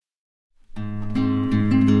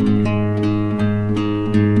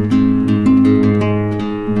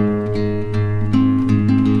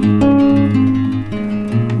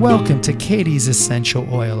to Katie's Essential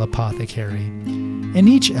Oil Apothecary. In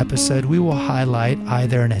each episode, we will highlight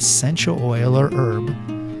either an essential oil or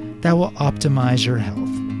herb that will optimize your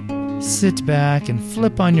health. Sit back and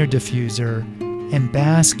flip on your diffuser and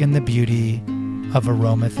bask in the beauty of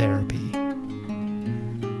aromatherapy.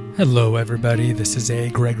 Hello everybody, this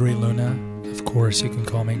is Gregory Luna. Of course, you can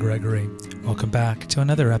call me Gregory. Welcome back to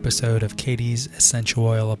another episode of Katie's Essential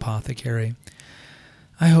Oil Apothecary.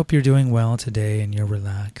 I hope you're doing well today and you're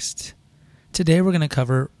relaxed. Today we're going to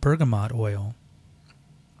cover bergamot oil.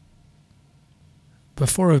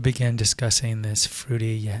 Before we begin discussing this fruity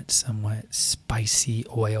yet somewhat spicy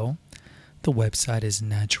oil, the website is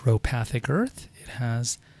Naturopathic Earth. It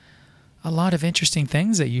has a lot of interesting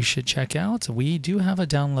things that you should check out. We do have a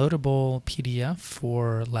downloadable PDF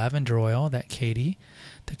for lavender oil that Katie,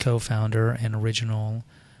 the co-founder and original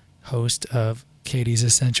host of Katie's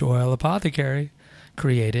Essential Oil Apothecary,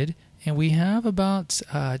 created. And we have about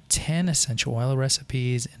 10 essential oil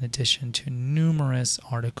recipes in addition to numerous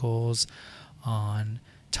articles on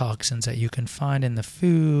toxins that you can find in the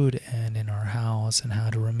food and in our house and how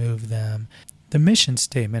to remove them. The mission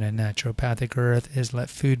statement at Naturopathic Earth is let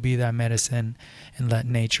food be thy medicine and let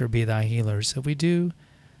nature be thy healer. So we do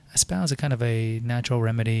espouse a kind of a natural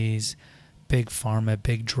remedies, big pharma,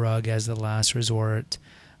 big drug as the last resort,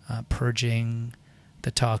 purging the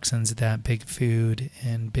toxins that big food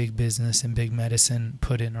and big business and big medicine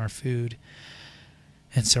put in our food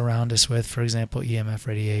and surround us with, for example, EMF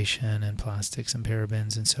radiation and plastics and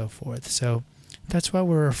parabens and so forth. So that's why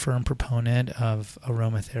we're a firm proponent of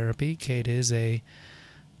aromatherapy. Kate is a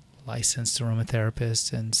licensed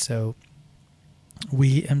aromatherapist, and so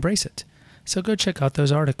we embrace it. So go check out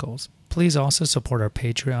those articles. Please also support our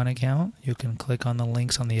Patreon account. You can click on the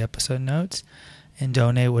links on the episode notes and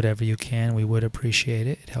donate whatever you can. We would appreciate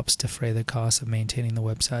it. It helps defray the cost of maintaining the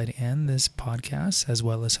website and this podcast, as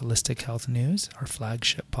well as Holistic Health News, our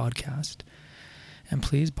flagship podcast. And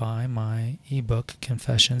please buy my ebook,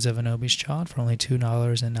 Confessions of an Obese Child, for only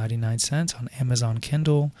 $2.99 on Amazon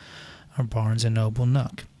Kindle or Barnes & Noble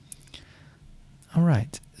Nook. All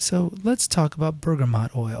right, so let's talk about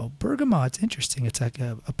bergamot oil. Bergamot's interesting. It's like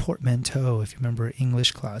a portmanteau, if you remember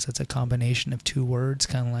English class. It's a combination of two words,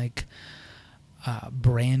 kind of like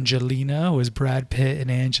Brangelina was Brad Pitt and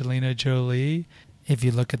Angelina Jolie. If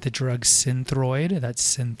you look at the drug Synthroid, that's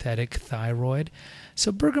synthetic thyroid.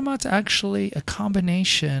 So bergamot's actually a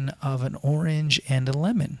combination of an orange and a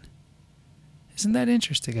lemon. Isn't that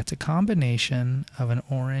interesting? It's a combination of an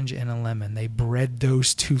orange and a lemon. They bred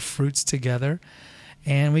those two fruits together,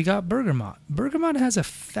 and we got bergamot. Bergamot has a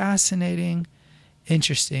fascinating,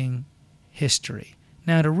 interesting history.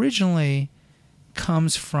 Now, it originally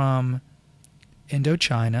comes from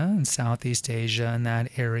Indochina and Southeast Asia and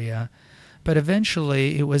that area. But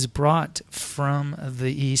eventually it was brought from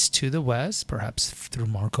the east to the west, perhaps through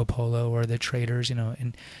Marco Polo or the traders.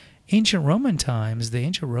 In ancient Roman times, the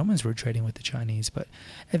ancient Romans were trading with the Chinese, but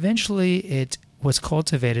eventually it was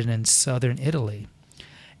cultivated in southern Italy.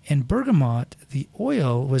 And bergamot, the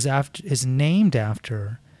oil, is named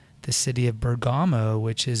after the city of Bergamo,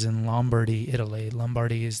 which is in Lombardy, Italy.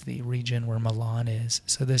 Lombardy is the region where Milan is.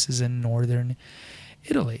 So this is in northern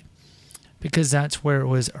Italy, because that's where it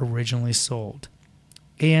was originally sold.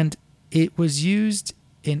 And it was used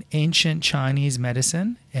in ancient Chinese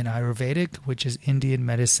medicine and Ayurvedic, which is Indian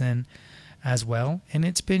medicine as well. And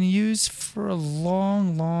it's been used for a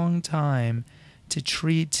long, long time to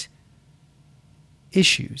treat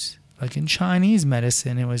issues. Like in Chinese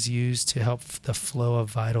medicine, it was used to help the flow of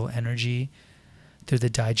vital energy through the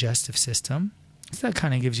digestive system. So that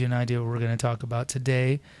kind of gives you an idea of what we're going to talk about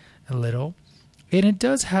today a little. And it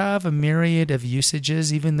does have a myriad of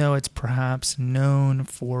usages, even though it's perhaps known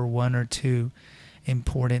for one or two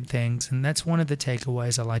important things. And that's one of the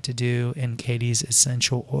takeaways I like to do in Katie's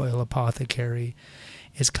Essential Oil Apothecary,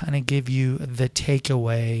 is kind of give you the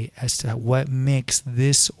takeaway as to what makes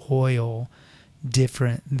this oil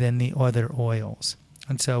different than the other oils.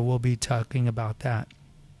 And so we'll be talking about that.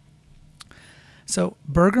 So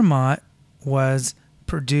bergamot was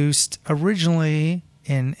produced originally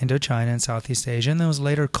in Indochina and Southeast Asia, and then was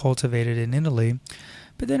later cultivated in Italy.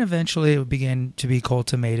 But then eventually it began to be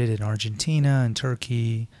cultivated in Argentina and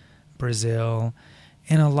Turkey, Brazil,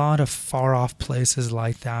 and a lot of far-off places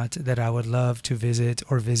like that I would love to visit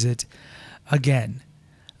or visit again.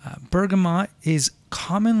 Bergamot is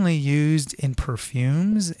commonly used in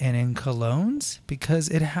perfumes and in colognes because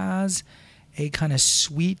it has a kind of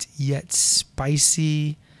sweet yet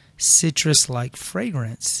spicy citrus-like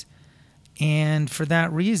fragrance. And for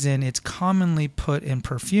that reason, it's commonly put in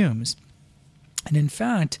perfumes. And in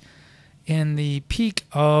fact, in the peak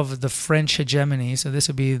of the French hegemony, so this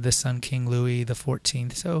would be the Sun King Louis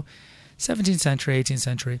XIV, so 17th century, 18th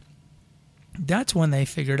century, that's when they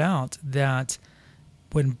figured out that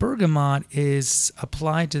when bergamot is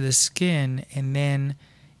applied to the skin, and then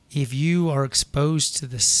if you are exposed to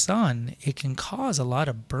the sun, it can cause a lot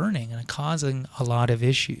of burning and causing a lot of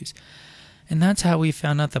issues. And that's how we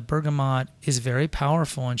found out that bergamot is very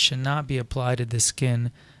powerful and should not be applied to the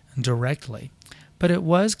skin directly. But it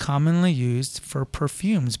was commonly used for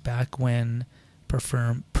perfumes back when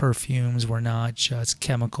perfumes were not just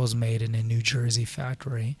chemicals made in a New Jersey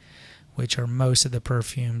factory, which are most of the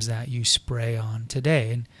perfumes that you spray on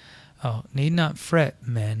today. And need not fret,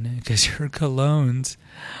 men, because your colognes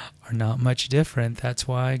are not much different. That's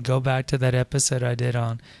why go back to that episode I did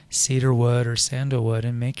on cedarwood or sandalwood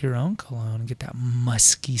and make your own cologne and get that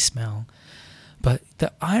musky smell. But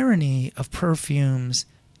the irony of perfumes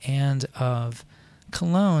and of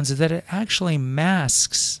colognes is that it actually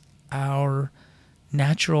masks our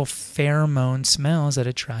natural pheromone smells that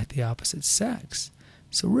attract the opposite sex.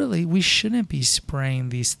 So really, we shouldn't be spraying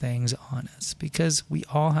these things on us because we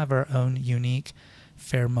all have our own unique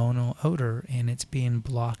pheromonal odor, and it's being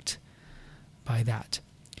blocked by that.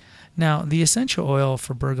 Now, the essential oil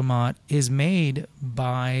for bergamot is made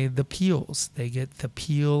by the peels. They get the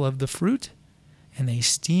peel of the fruit, and they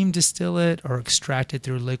steam distill it or extract it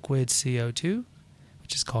through liquid CO2,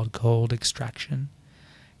 which is called cold extraction.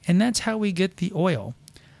 And that's how we get the oil.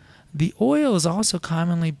 The oil is also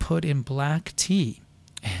commonly put in black tea.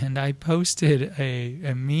 And I posted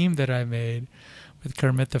a meme that I made with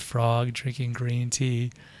Kermit the Frog drinking green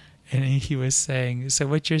tea. And he was saying, so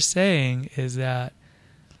what you're saying is that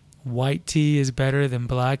white tea is better than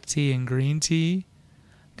black tea and green tea?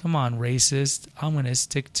 Come on, racist. I'm going to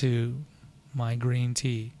stick to my green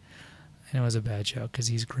tea. And it was a bad joke because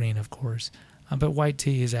he's green, of course. But white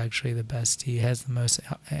tea is actually the best tea. It has the most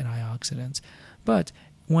antioxidants. But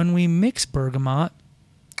when we mix bergamot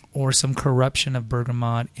or some corruption of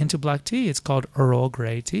bergamot into black tea, it's called Earl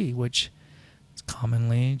Grey tea, which is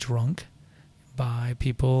commonly drunk by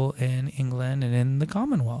people in England and in the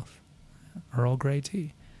Commonwealth. Earl Grey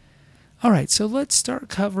tea. All right, so let's start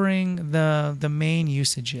covering the main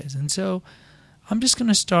usages. And so I'm just going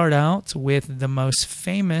to start out with the most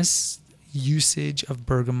famous usage of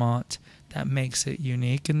bergamot that makes it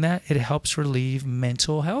unique, and that it helps relieve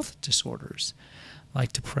mental health disorders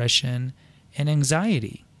like depression and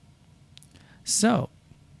anxiety. So,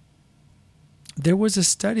 there was a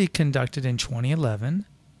study conducted in 2011,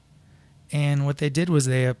 and what they did was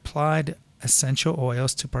they applied essential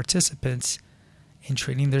oils to participants in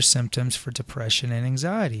treating their symptoms for depression and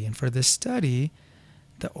anxiety. And for this study,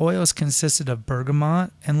 the oils consisted of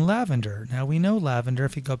bergamot and lavender. Now, we know lavender,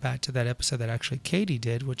 if you go back to that episode that actually Katie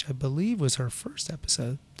did, which I believe was her first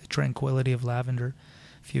episode, The Tranquility of Lavender,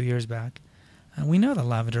 a few years back. And we know that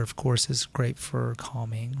lavender, of course, is great for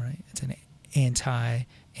calming, right? It's an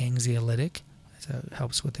anti-anxiolytic, so it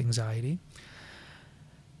helps with anxiety.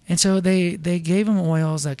 And so they gave them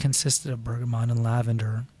oils that consisted of bergamot and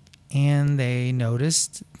lavender, and they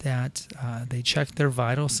noticed that they checked their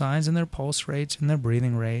vital signs and their pulse rates and their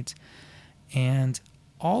breathing rates, and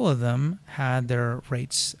all of them had their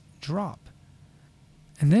rates drop.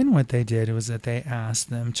 And then what they did was that they asked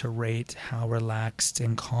them to rate how relaxed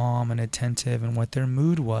and calm and attentive and what their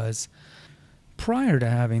mood was prior to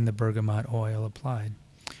having the bergamot oil applied.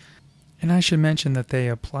 And I should mention that they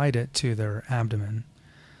applied it to their abdomen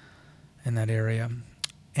in that area.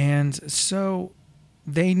 And so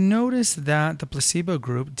they noticed that the placebo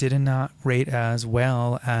group did not rate as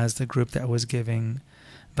well as the group that was giving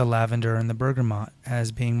the lavender and the bergamot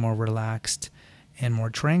as being more relaxed and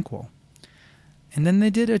more tranquil. And then they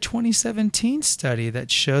did a 2017 study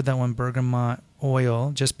that showed that when bergamot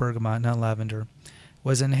oil, just bergamot, not lavender,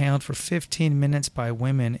 was inhaled for 15 minutes by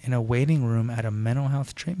women in a waiting room at a mental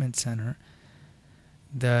health treatment center,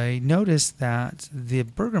 they noticed that the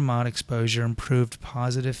bergamot exposure improved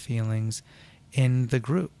positive feelings in the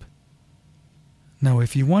group. Now,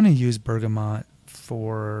 if you want to use bergamot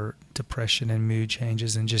for depression and mood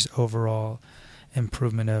changes and just overall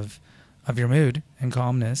improvement of your mood and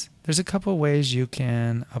calmness, there's a couple ways you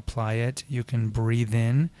can apply it. You can breathe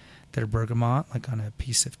in their bergamot like on a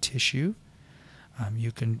piece of tissue.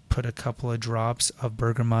 You can put a couple of drops of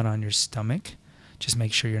bergamot on your stomach. Just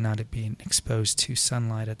make sure you're not being exposed to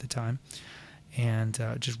sunlight at the time. And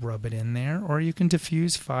just rub it in there. Or you can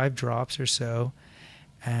diffuse 5 drops or so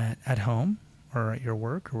at home or at your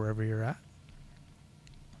work or wherever you're at.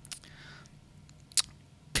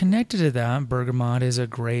 Connected to that, bergamot is a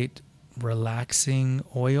great relaxing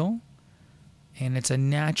oil. And it's a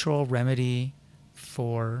natural remedy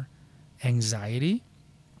for anxiety.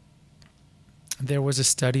 There was a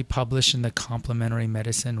study published in the Complementary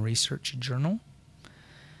Medicine Research Journal,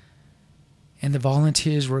 and the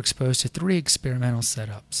volunteers were exposed to 3 experimental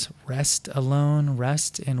setups: rest alone,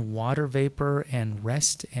 rest in water vapor, and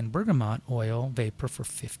rest in bergamot oil vapor for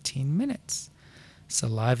 15 minutes.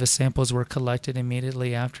 Saliva samples were collected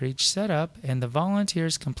immediately after each setup, and the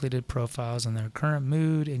volunteers completed profiles on their current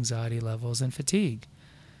mood, anxiety levels, and fatigue.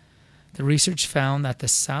 The research found that the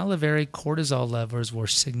salivary cortisol levels were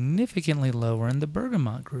significantly lower in the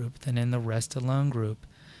bergamot group than in the rest alone group,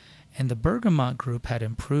 and the bergamot group had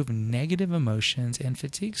improved negative emotions and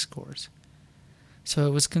fatigue scores. So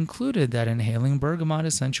it was concluded that inhaling bergamot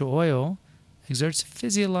essential oil exerts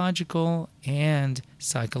physiological and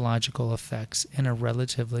psychological effects in a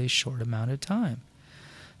relatively short amount of time.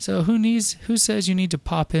 So who says you need to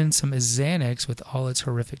pop in some Xanax with all its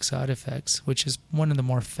horrific side effects, which is one of the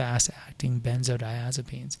more fast-acting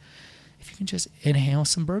benzodiazepines, if you can just inhale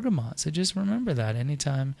some bergamot. So just remember that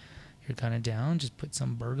anytime you're kind of down, just put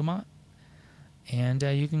some bergamot, and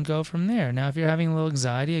you can go from there. Now, if you're having a little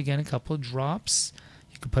anxiety, again, a couple of drops.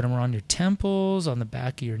 You can put them around your temples, on the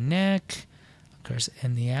back of your neck, of course,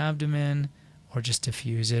 in the abdomen, or just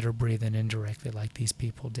diffuse it or breathe it in directly like these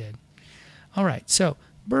people did. All right, so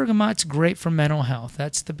bergamot's great for mental health.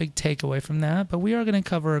 That's the big takeaway from that. But we are going to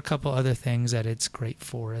cover a couple other things that it's great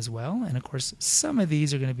for as well. And, of course, some of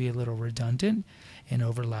these are going to be a little redundant and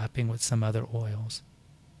overlapping with some other oils.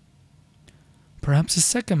 Perhaps the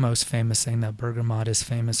second most famous thing that bergamot is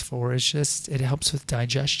famous for is just it helps with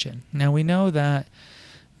digestion. Now, we know that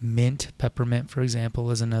mint, peppermint, for example,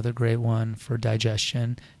 is another great one for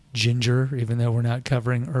digestion. Ginger, even though we're not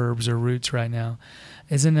covering herbs or roots right now,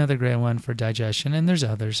 is another great one for digestion, and there's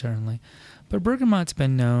others certainly. But bergamot's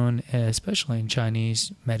been known, especially in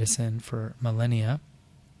Chinese medicine for millennia,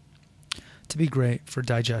 to be great for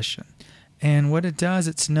digestion. And what it does,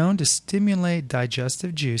 it's known to stimulate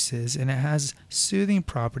digestive juices, and it has soothing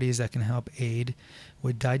properties that can help aid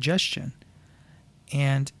with digestion.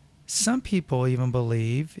 And some people even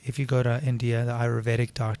believe, if you go to India, the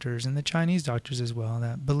Ayurvedic doctors and the Chinese doctors as well,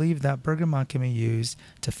 that believe that bergamot can be used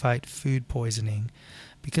to fight food poisoning,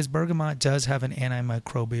 because bergamot does have an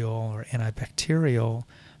antimicrobial or antibacterial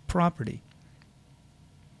property.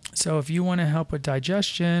 So if you want to help with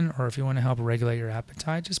digestion, or if you want to help regulate your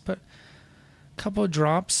appetite, just put a couple of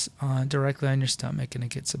drops directly on your stomach, and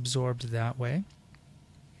it gets absorbed that way.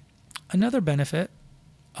 Another benefit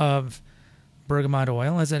of bergamot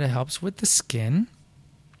oil is that it helps with the skin,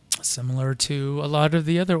 similar to a lot of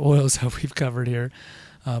the other oils that we've covered here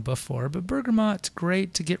before. But bergamot's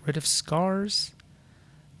great to get rid of scars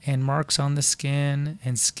and marks on the skin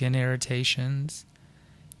and skin irritations.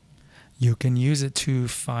 You can use it to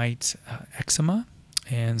fight eczema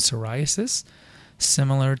and psoriasis,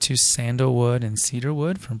 similar to sandalwood and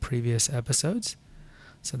cedarwood from previous episodes.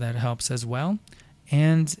 So that helps as well.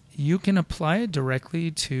 And you can apply it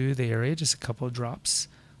directly to the area, just a couple of drops,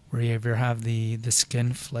 where you ever have the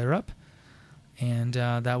skin flare up. And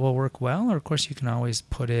that will work well. Or, of course, you can always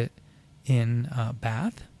put it in a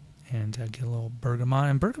bath and get a little bergamot.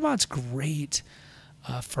 And bergamot's great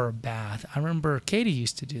for a bath. I remember Katie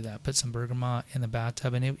used to do that, put some bergamot in the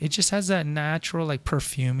bathtub, and it just has that natural, like,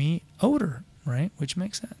 perfumey odor, right? Which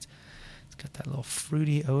makes sense. It's got that little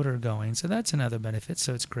fruity odor going. So that's another benefit.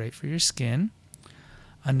 So it's great for your skin.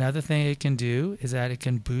 Another thing it can do is that it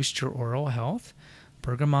can boost your oral health.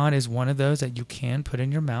 Bergamot is one of those that you can put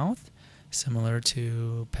in your mouth, similar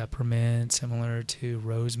to peppermint, similar to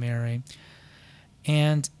rosemary.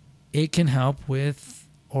 And it can help with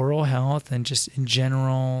oral health and just in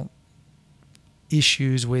general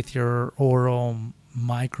issues with your oral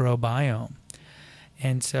microbiome.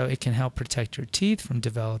 And so it can help protect your teeth from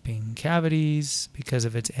developing cavities because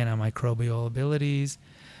of its antimicrobial abilities.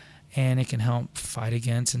 And it can help fight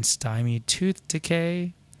against and stymie tooth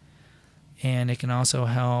decay. And it can also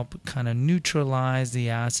help kind of neutralize the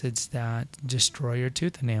acids that destroy your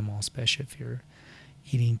tooth enamel, especially if you're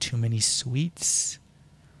eating too many sweets.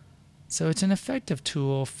 So it's an effective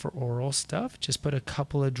tool for oral stuff. Just put a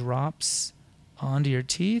couple of drops onto your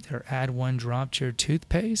teeth or add 1 drop to your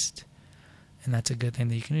toothpaste. And that's a good thing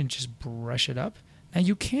that you can just brush it up. Now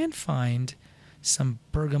you can find some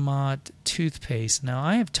bergamot toothpaste. Now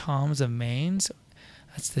I have Tom's of Maine's.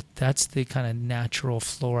 That's the kind of natural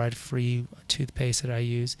fluoride-free toothpaste that I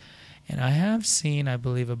use. And I have seen, I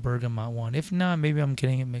believe, a bergamot one. If not, maybe I'm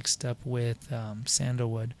getting it mixed up with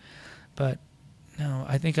sandalwood. But no,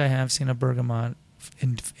 I think I have seen a bergamot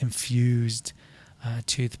infused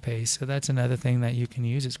toothpaste. So that's another thing that you can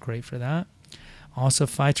use. It's great for that. Also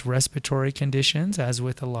fights respiratory conditions, as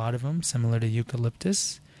with a lot of them, similar to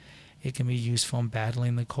eucalyptus. It can be useful in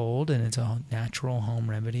battling the cold, and it's a natural home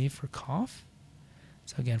remedy for cough.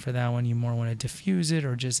 So again, for that one, you more want to diffuse it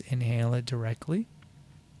or just inhale it directly.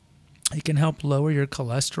 It can help lower your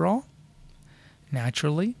cholesterol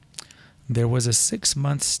naturally. There was a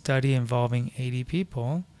 6-month study involving 80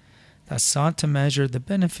 people that sought to measure the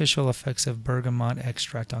beneficial effects of bergamot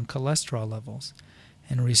extract on cholesterol levels.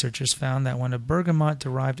 And researchers found that when a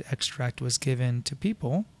bergamot-derived extract was given to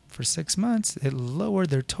people for 6 months, it lowered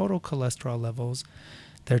their total cholesterol levels,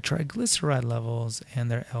 their triglyceride levels,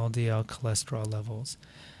 and their LDL cholesterol levels,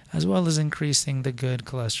 as well as increasing the good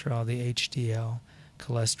cholesterol, the HDL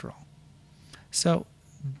cholesterol. So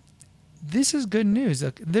this is good news.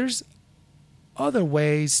 There's other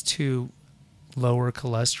ways to lower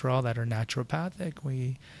cholesterol that are naturopathic.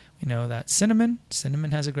 We know that cinnamon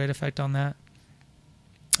has a great effect on that.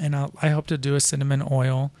 And I hope to do a cinnamon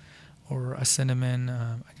oil or a cinnamon,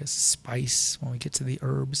 spice when we get to the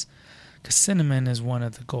herbs. Because cinnamon is one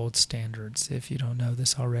of the gold standards, if you don't know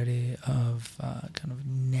this already, of kind of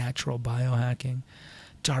natural biohacking.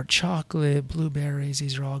 Dark chocolate, blueberries,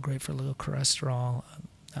 these are all great for low cholesterol.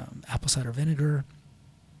 Apple cider vinegar.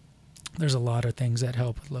 There's a lot of things that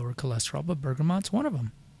help with lower cholesterol, but bergamot's one of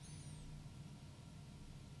them.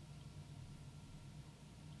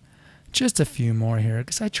 Just a few more here,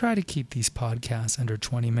 because I try to keep these podcasts under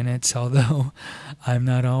 20 minutes, although I'm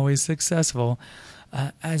not always successful.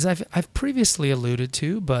 As I've previously alluded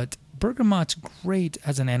to, but bergamot's great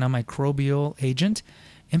as an antimicrobial agent.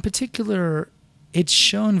 In particular, it's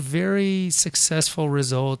shown very successful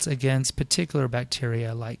results against particular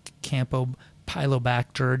bacteria like Campylobacter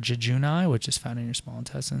jejuni, which is found in your small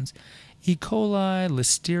intestines, E. coli,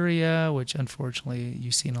 Listeria, which unfortunately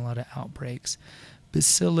you see in a lot of outbreaks,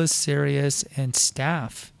 Bacillus cereus, and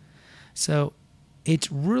Staph. So it's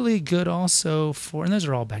really good also for, and those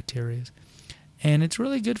are all bacteria, and it's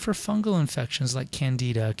really good for fungal infections like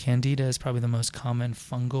Candida. Candida is probably the most common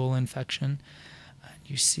fungal infection.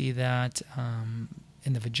 You see that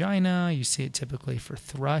in the vagina. You see it typically for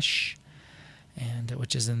thrush, and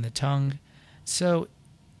which is in the tongue. So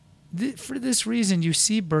for this reason, you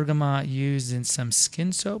see bergamot used in some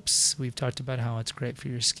skin soaps. We've talked about how it's great for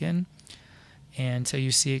your skin. And so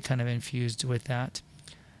you see it kind of infused with that.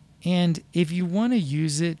 And if you want to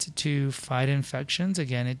use it to fight infections,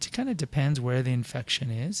 again, it kind of depends where the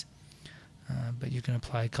infection is. But you can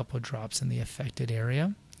apply a couple of drops in the affected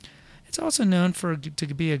area. It's also known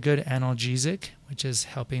to be a good analgesic, which is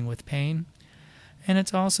helping with pain. And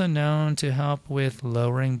it's also known to help with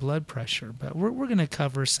lowering blood pressure. But we're going to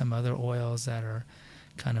cover some other oils that are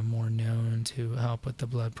kind of more known to help with the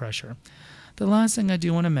blood pressure. The last thing I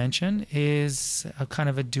do want to mention is a kind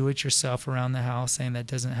of a do-it-yourself around the house, saying that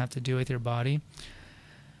doesn't have to do with your body.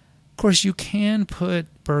 Of course, you can put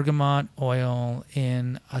bergamot oil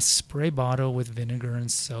in a spray bottle with vinegar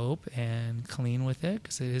and soap and clean with it,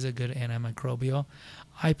 because it is a good antimicrobial.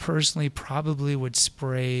 I personally probably would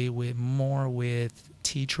spray more with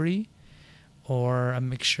tea tree or a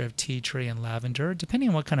mixture of tea tree and lavender, depending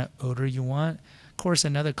on what kind of odor you want. Of course,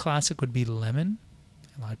 another classic would be lemon.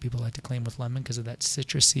 A lot of people like to clean with lemon because of that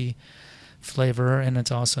citrusy flavor, and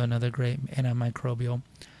it's also another great antimicrobial.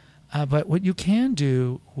 But what you can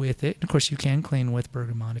do with it, of course, you can clean with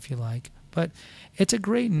bergamot if you like, but it's a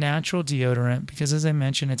great natural deodorant because, as I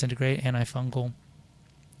mentioned, it's a great antifungal,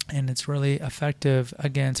 and it's really effective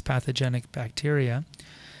against pathogenic bacteria.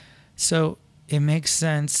 So it makes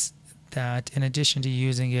sense that in addition to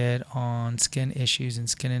using it on skin issues and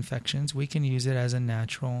skin infections, we can use it as a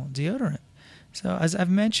natural deodorant. So as I've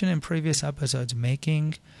mentioned in previous episodes,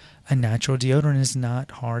 making a natural deodorant is not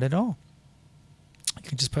hard at all. You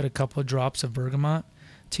can just put a couple of drops of bergamot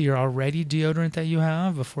to your already deodorant that you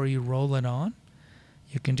have before you roll it on.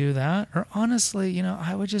 You can do that. Or honestly,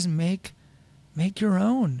 I would just make your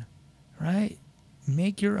own, right?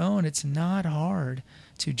 Make your own. It's not hard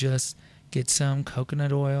to just get some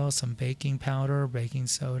coconut oil, some baking powder, baking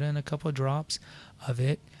soda, and a couple of drops of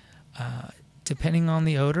it. Depending on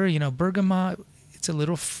the odor, bergamot, it's a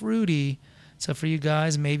little fruity. So for you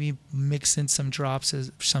guys, maybe mix in some drops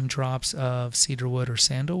of cedarwood or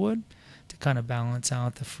sandalwood to kind of balance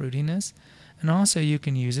out the fruitiness. And also you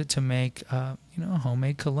can use it to make, a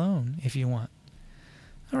homemade cologne if you want.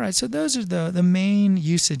 All right, so those are the main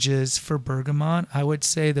usages for bergamot. I would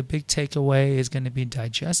say the big takeaway is going to be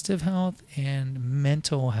digestive health and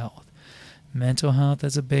mental health. Mental health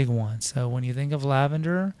is a big one. So when you think of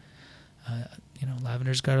lavender,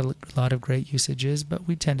 lavender's got a lot of great usages, but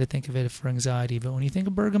we tend to think of it for anxiety. But when you think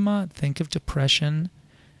of bergamot, think of depression,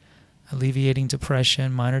 alleviating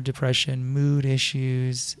depression, minor depression, mood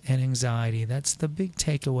issues, and anxiety. That's the big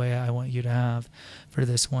takeaway I want you to have for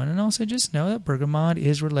this one. And also just know that bergamot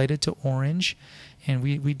is related to orange, and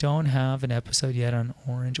we don't have an episode yet on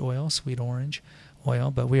orange oil, sweet orange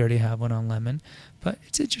oil, but we already have one on lemon. But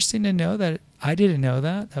it's interesting to know that I didn't know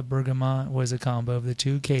that bergamot was a combo of the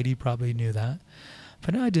two. Katie probably knew that,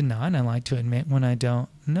 but I did not, and I like to admit when I don't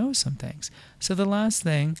know some things. So the last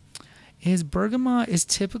thing is bergamot is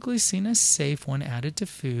typically seen as safe when added to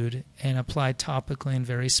food and applied topically in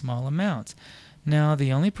very small amounts. Now,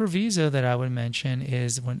 the only proviso that I would mention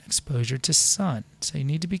is when exposure to sun. So you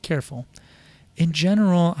need to be careful. In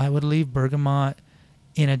general, I would leave bergamot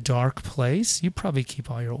in a dark place. You probably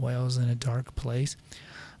keep all your oils in a dark place.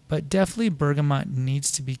 But definitely bergamot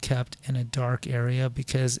needs to be kept in a dark area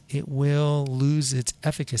because it will lose its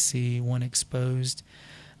efficacy when exposed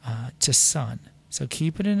to sun. So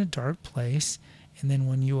keep it in a dark place, and then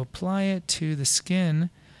when you apply it to the skin,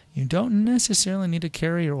 you don't necessarily need a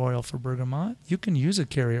carrier oil for bergamot. You can use a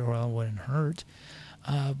carrier oil, it wouldn't hurt.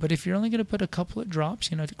 But if you're only going to put a couple of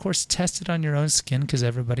drops, of course, test it on your own skin because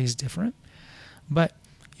everybody's different. But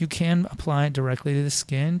you can apply it directly to the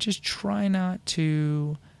skin. Just try not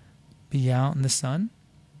to be out in the sun.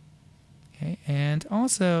 Okay, and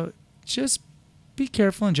also just be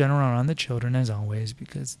careful in general around the children as always,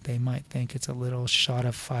 because they might think it's a little shot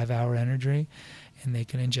of 5-hour energy and they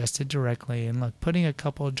can ingest it directly. And look, putting a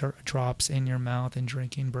couple of drops in your mouth and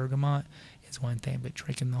drinking bergamot is one thing, but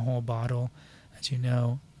drinking the whole bottle, as you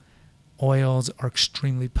know, oils are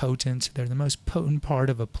extremely potent. They're the most potent part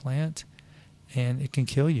of a plant, and it can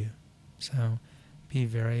kill you. So be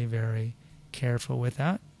very, very careful with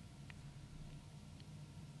that.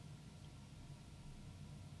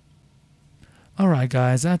 Alright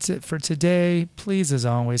guys, that's it for today. Please, as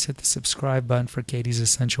always, hit the subscribe button for Katie's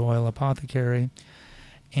Essential Oil Apothecary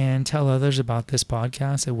and tell others about this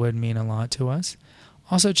podcast. It would mean a lot to us.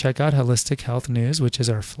 Also check out Holistic Health News, which is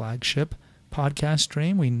our flagship podcast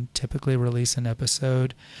stream. We typically release an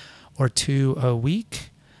episode or two a week.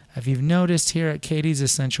 If you've noticed here at Katie's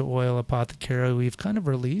Essential Oil Apothecary, we've kind of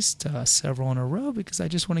released several in a row because I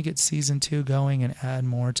just want to get season 2 going and add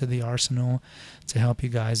more to the arsenal to help you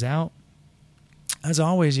guys out. As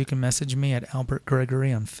always, you can message me at Albert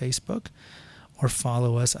Gregory on Facebook or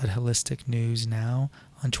follow us at Holistic News Now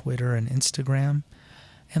on Twitter and Instagram.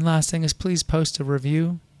 And last thing is, please post a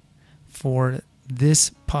review for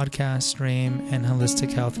this podcast stream and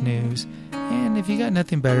Holistic Health News. And if you got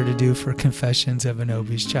nothing better to do for Confessions of an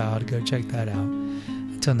Obese Child, go check that out.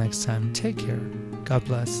 Until next time, take care. God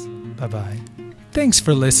bless. Bye-bye. Thanks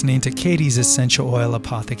for listening to Katie's Essential Oil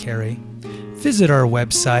Apothecary. Visit our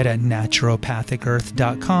website at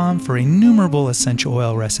naturopathicearth.com for innumerable essential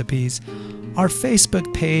oil recipes, our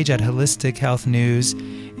Facebook page at Holistic Health News,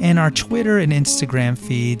 and our Twitter and Instagram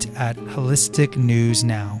feeds at Holistic News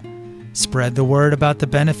Now. Spread the word about the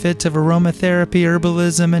benefits of aromatherapy,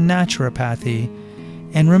 herbalism, and naturopathy.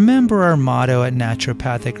 And remember our motto at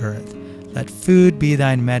Naturopathic Earth: let food be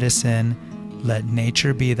thy medicine, let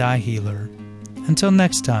nature be thy healer. Until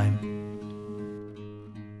next time.